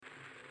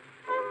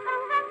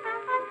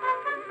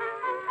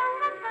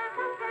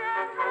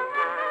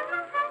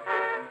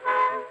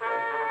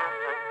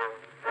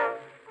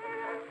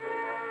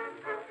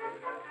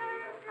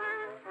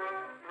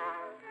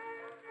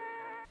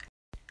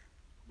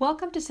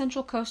Welcome to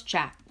Central Coast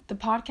Chat, the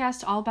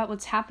podcast all about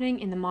what's happening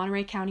in the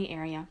Monterey County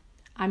area.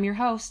 I'm your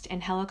host,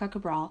 Angelica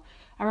Cabral,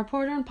 a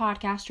reporter and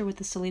podcaster with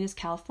the Salinas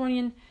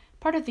Californian,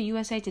 part of the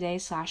USA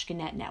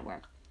Today/Gannett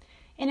network.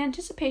 In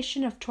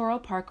anticipation of Toro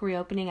Park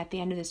reopening at the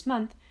end of this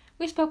month,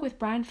 we spoke with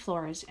Brian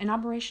Flores, an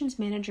operations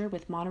manager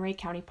with Monterey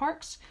County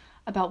Parks,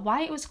 about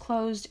why it was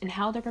closed and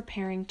how they're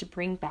preparing to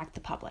bring back the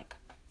public.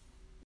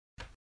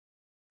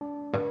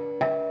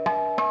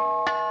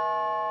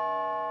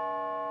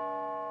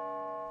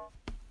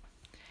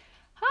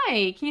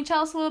 Hi, can you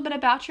tell us a little bit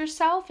about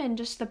yourself and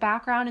just the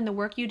background and the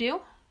work you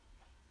do?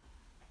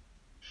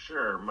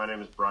 Sure. My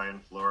name is Brian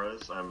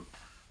Flores. I'm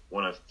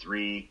one of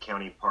 3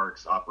 county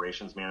parks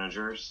operations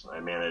managers.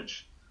 I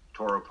manage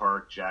Toro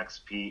Park, Jack's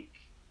Peak,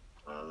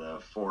 the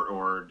Fort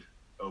Ord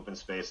open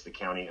space the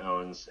county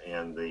owns,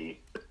 and the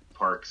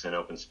parks and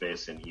open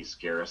space in East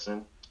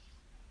Garrison.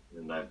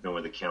 And I've been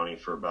with the county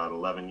for about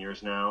 11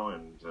 years now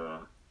and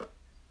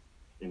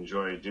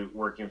enjoy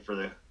working for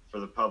the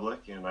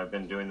public, and I've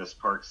been doing this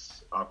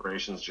parks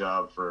operations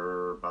job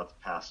for about the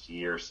past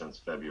year since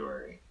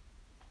February.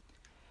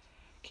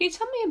 Can you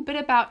tell me a bit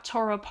about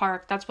Toro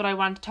Park? That's what I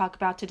wanted to talk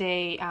about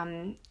today.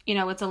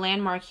 It's a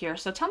landmark here,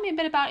 so tell me a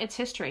bit about its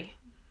history.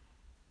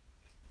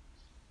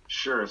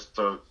 Sure.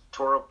 So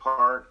Toro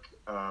Park,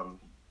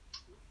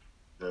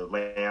 the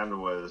land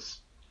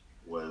was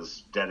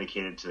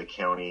dedicated to the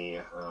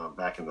county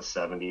back in the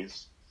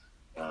 70s.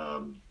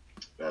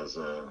 As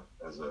a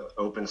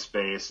open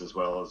space, as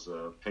well as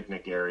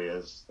picnic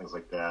areas, things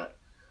like that.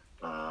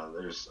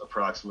 There's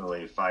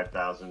approximately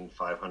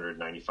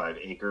 5,595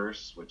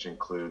 acres, which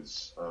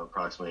includes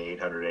approximately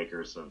 800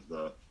 acres of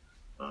the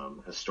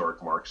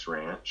historic Marks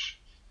Ranch.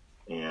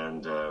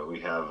 And we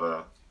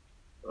have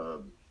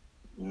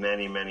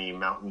many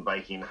mountain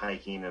biking,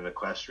 hiking, and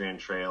equestrian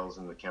trails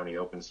in the county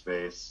open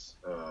space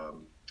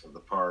of the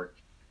park.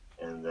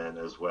 And then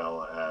as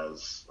well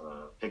as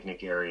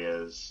picnic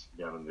areas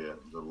down in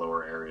the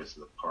lower areas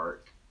of the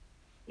park.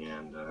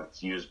 And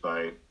it's used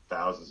by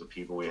thousands of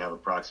people. We have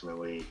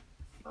approximately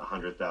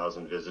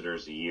 100,000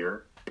 visitors a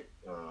year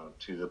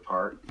to the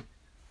park.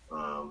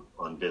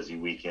 On busy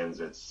weekends,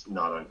 it's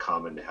not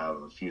uncommon to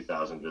have a few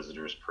thousand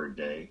visitors per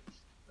day.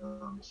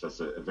 So it's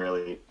a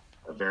very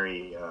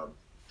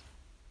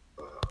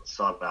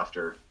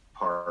sought-after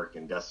park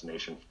and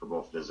destination for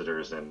both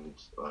visitors and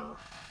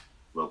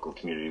local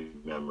community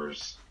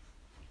members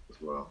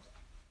as well.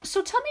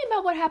 So tell me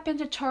about what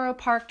happened at Toro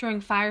Park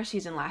during fire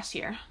season last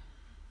year.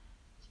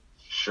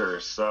 Sure.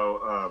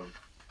 So,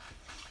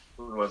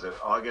 when was it?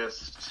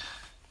 August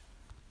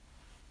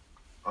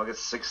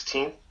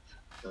 16th,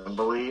 I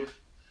believe,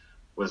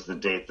 was the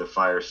date the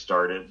fire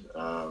started.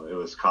 It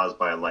was caused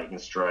by a lightning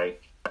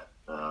strike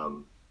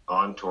on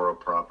Toro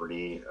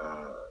property,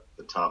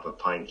 the top of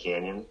Pine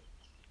Canyon,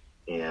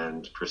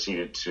 and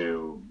proceeded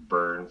to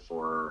burn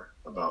for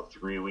about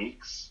 3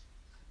 weeks.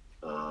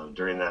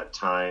 During that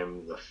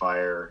time, the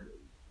fire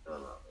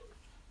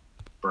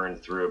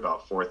burned through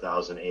about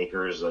 4,000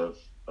 acres of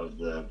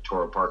the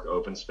Toro Park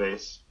open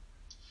space,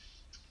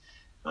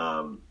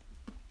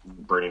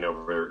 burning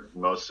over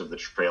most of the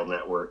trail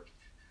network.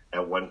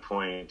 At one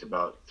point,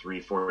 about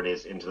 3-4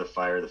 days into the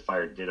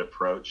fire did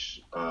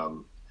approach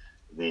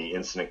the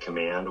incident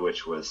command,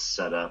 which was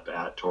set up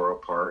at Toro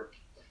Park,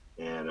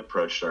 and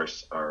approached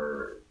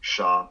our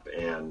shop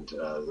and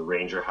the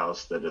ranger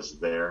house that is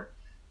there.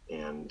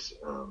 And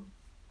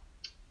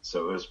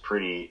so it was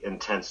pretty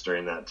intense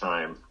during that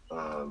time,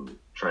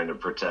 trying to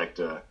protect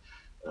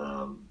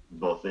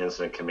both the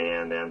incident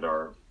command and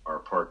our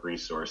park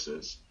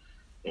resources.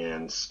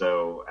 And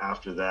so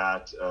after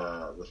that,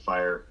 the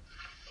fire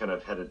kind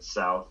of headed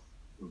south,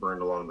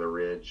 burned along the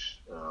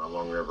ridge,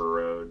 along River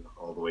Road,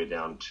 all the way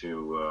down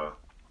to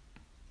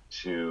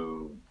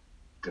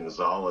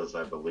Gonzales,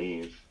 I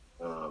believe.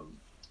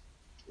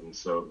 And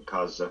so it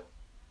caused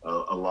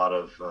a lot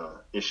of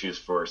issues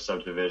for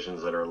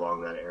subdivisions that are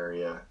along that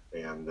area.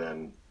 And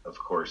then, of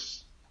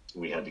course,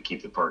 we had to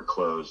keep the park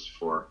closed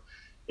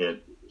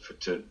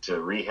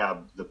to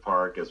rehab the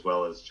park, as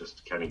well as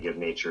just kind of give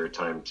nature a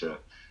time to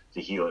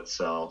heal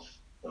itself.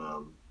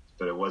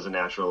 But it was a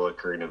natural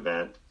occurring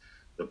event.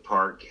 The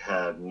park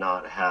had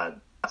not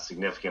had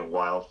significant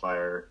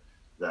wildfire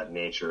that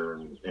nature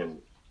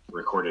in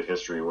recorded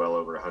history well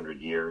over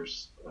 100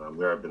 years.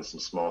 There have been some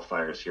small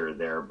fires here or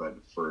there, but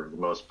for the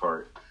most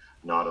part,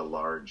 not a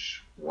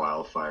large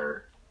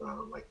wildfire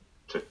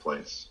took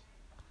place.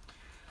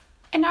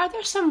 And are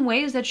there some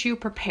ways that you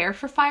prepare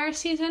for fire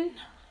season?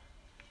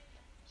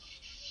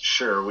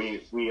 Sure.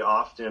 We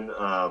often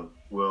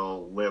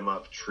will limb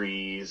up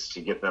trees to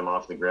get them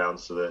off the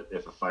ground so that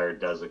if a fire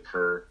does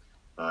occur,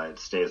 it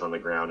stays on the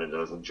ground and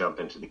doesn't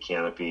jump into the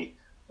canopy.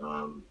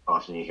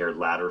 Often you hear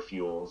ladder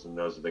fuels, and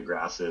those are the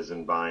grasses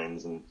and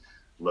vines and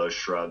low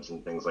shrubs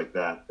and things like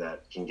that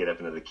can get up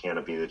into the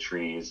canopy of the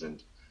trees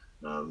and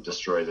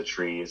destroy the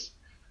trees.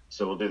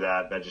 So we'll do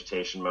that,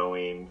 vegetation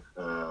mowing,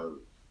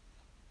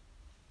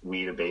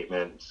 weed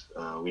abatement.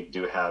 We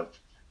do have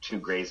 2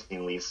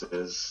 grazing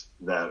leases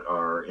that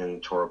are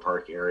in Toro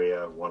Park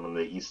area, one on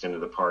the east end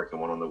of the park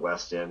and one on the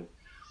west end.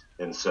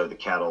 and so the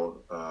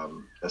cattle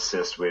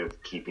assist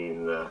with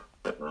keeping the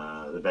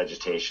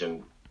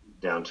vegetation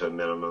down to a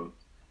minimum,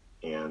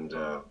 and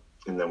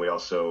then we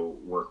also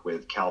work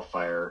with CAL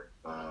FIRE,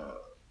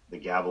 the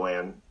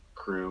Gavilan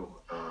crew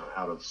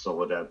out of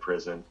Soledad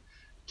Prison,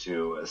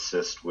 to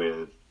assist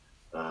with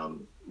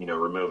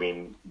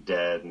removing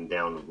dead and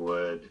downed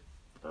wood,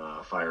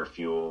 fire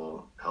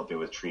fuel, helping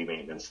with tree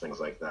maintenance, things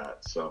like that.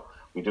 So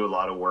we do a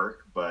lot of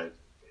work, but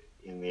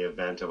in the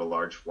event of a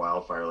large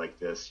wildfire like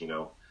this,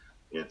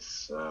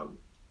 it's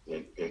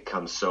it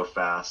comes so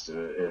fast, and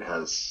it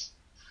has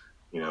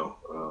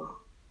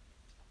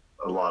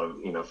a lot of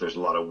if there's a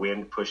lot of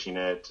wind pushing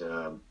it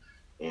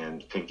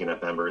and picking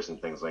up embers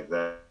and things like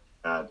that,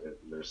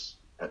 there's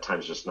at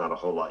times just not a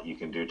whole lot you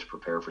can do to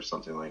prepare for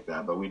something like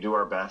that. But we do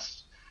our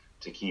best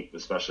to keep,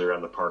 especially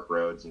around the park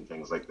roads and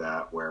things like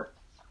that, where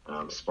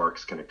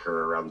sparks can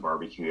occur around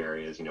barbecue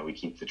areas. We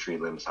keep the tree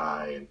limbs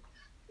high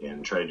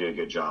and try to do a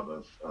good job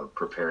of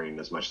preparing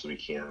as much as we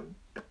can.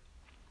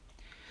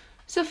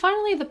 So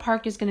finally, the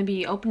park is going to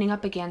be opening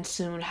up again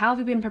soon. How have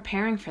you been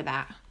preparing for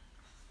that?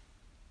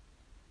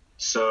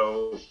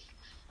 So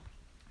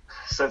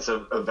since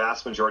a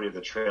vast majority of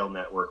the trail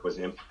network was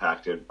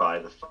impacted by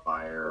the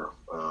fire,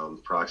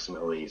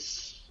 approximately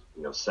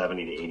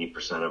 70 to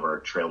 80% of our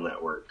trail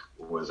network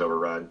was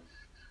overrun.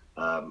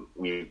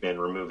 We've been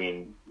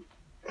removing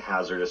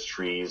hazardous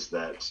trees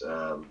that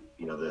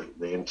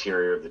the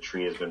interior of the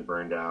tree has been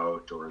burned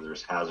out, or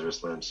there's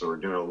hazardous limbs. So we're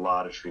doing a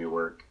lot of tree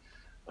work.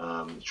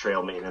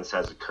 Trail maintenance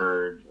has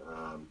occurred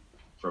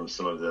from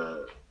some of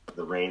the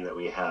rain that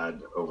we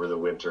had over the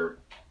winter.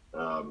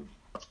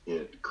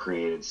 It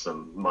created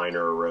some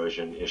minor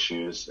erosion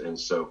issues, and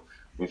so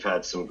we've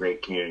had some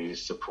great community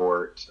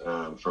support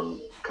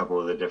from a couple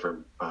of the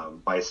different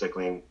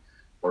bicycling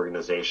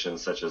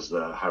organizations, such as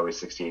the Highway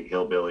 68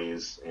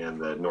 Hillbillies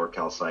and the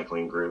NorCal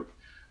Cycling Group.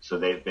 So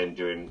they've been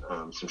doing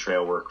some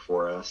trail work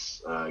for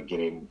us,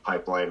 getting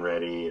pipeline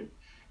ready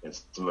and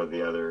some of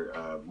the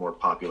other more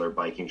popular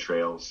biking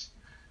trails.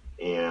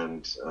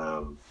 And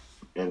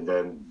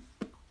then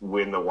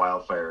when the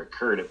wildfire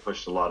occurred, it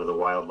pushed a lot of the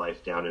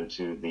wildlife down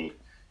into the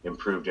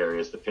improved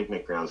areas, the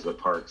picnic grounds of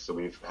the park. So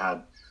we've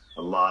had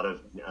a lot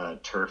of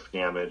turf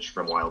damage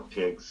from wild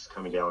pigs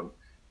coming down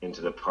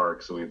into the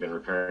park. So we've been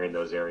repairing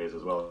those areas,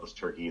 as well as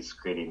turkeys,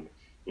 creating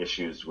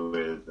issues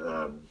with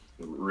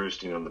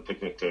roosting on the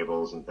picnic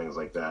tables and things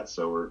like that.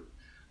 So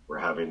we're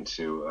having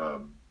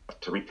to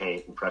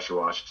repaint and pressure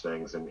wash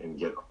things and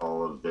get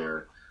all of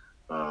their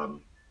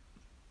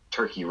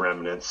turkey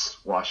remnants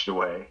washed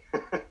away.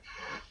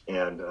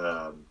 And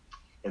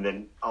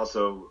then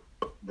also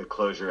the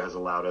closure has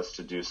allowed us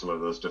to do some of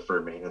those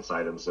deferred maintenance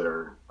items that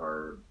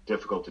are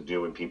difficult to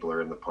do when people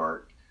are in the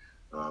park.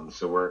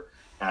 So we're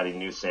adding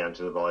new sand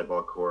to the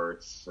volleyball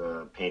courts,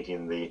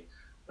 painting the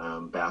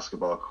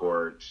basketball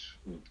court,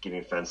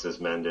 getting fences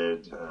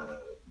mended,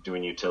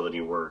 doing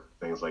utility work,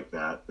 things like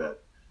that,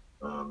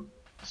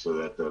 so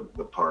that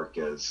the park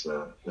is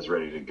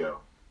ready to go.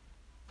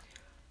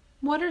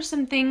 What are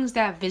some things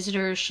that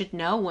visitors should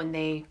know when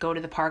they go to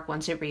the park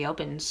once it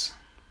reopens?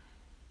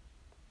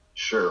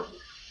 Sure.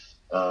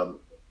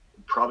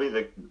 Probably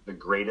the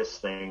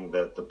greatest thing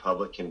that the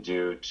public can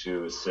do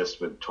to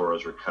assist with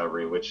Toro's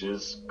recovery, which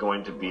is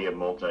going to be a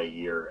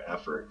multi-year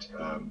effort.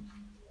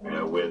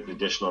 With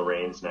additional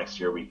rains next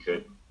year, we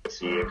could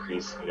see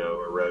increased,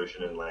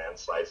 erosion and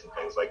landslides and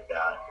things like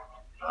that.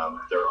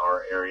 There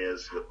are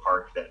areas of the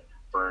park that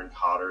burned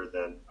hotter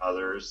than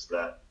others,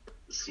 that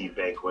the seed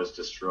bank was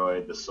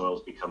destroyed, the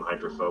soils become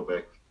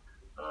hydrophobic,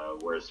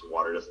 whereas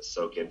water doesn't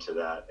soak into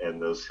that,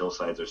 and those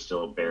hillsides are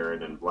still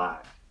barren and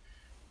black.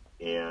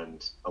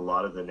 And a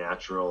lot of the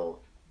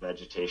natural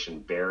vegetation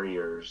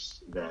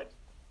barriers that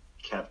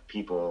kept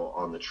people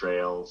on the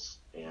trails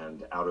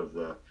and out of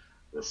the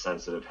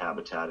sensitive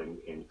habitat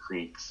in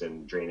creeks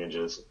and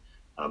drainages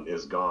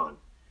is gone.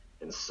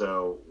 And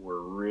so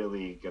we're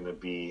really going to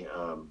be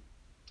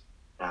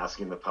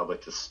asking the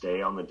public to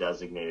stay on the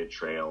designated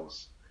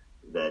trails,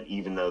 that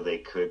even though they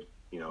could,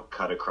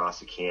 cut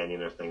across a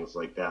canyon or things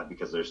like that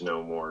because there's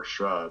no more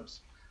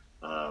shrubs,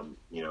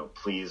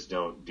 please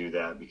don't do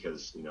that,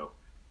 because,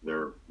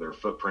 their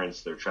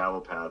footprints, their travel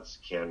paths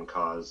can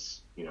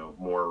cause,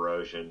 more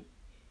erosion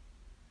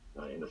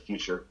in the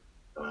future.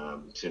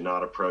 To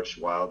not approach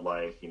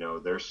wildlife,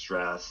 they're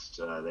stressed.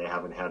 They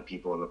haven't had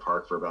people in the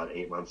park for about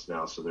 8 months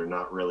now, so they're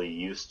not really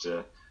used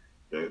to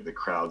the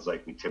crowds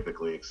like we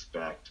typically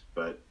expect.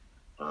 But,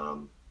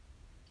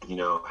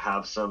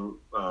 have some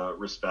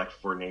respect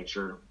for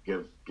nature,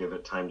 give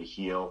it time to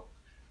heal,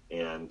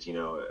 and,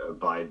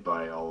 abide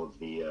by all of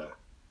the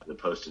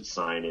posted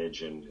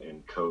signage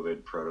and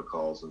COVID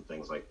protocols and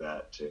things like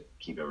that to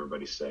keep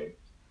everybody safe.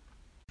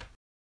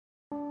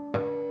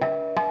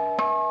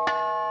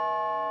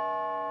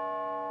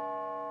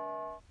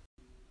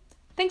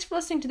 Thanks for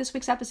listening to this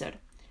week's episode.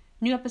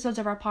 New episodes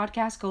of our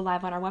podcast go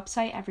live on our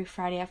website every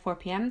Friday at 4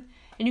 p.m.,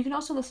 and you can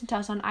also listen to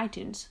us on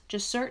iTunes.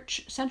 Just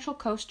search Central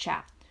Coast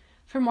Chat.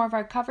 For more of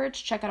our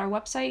coverage, check out our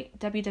website,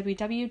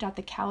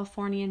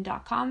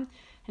 www.thecalifornian.com,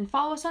 and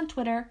follow us on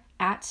Twitter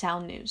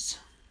 @SalNews.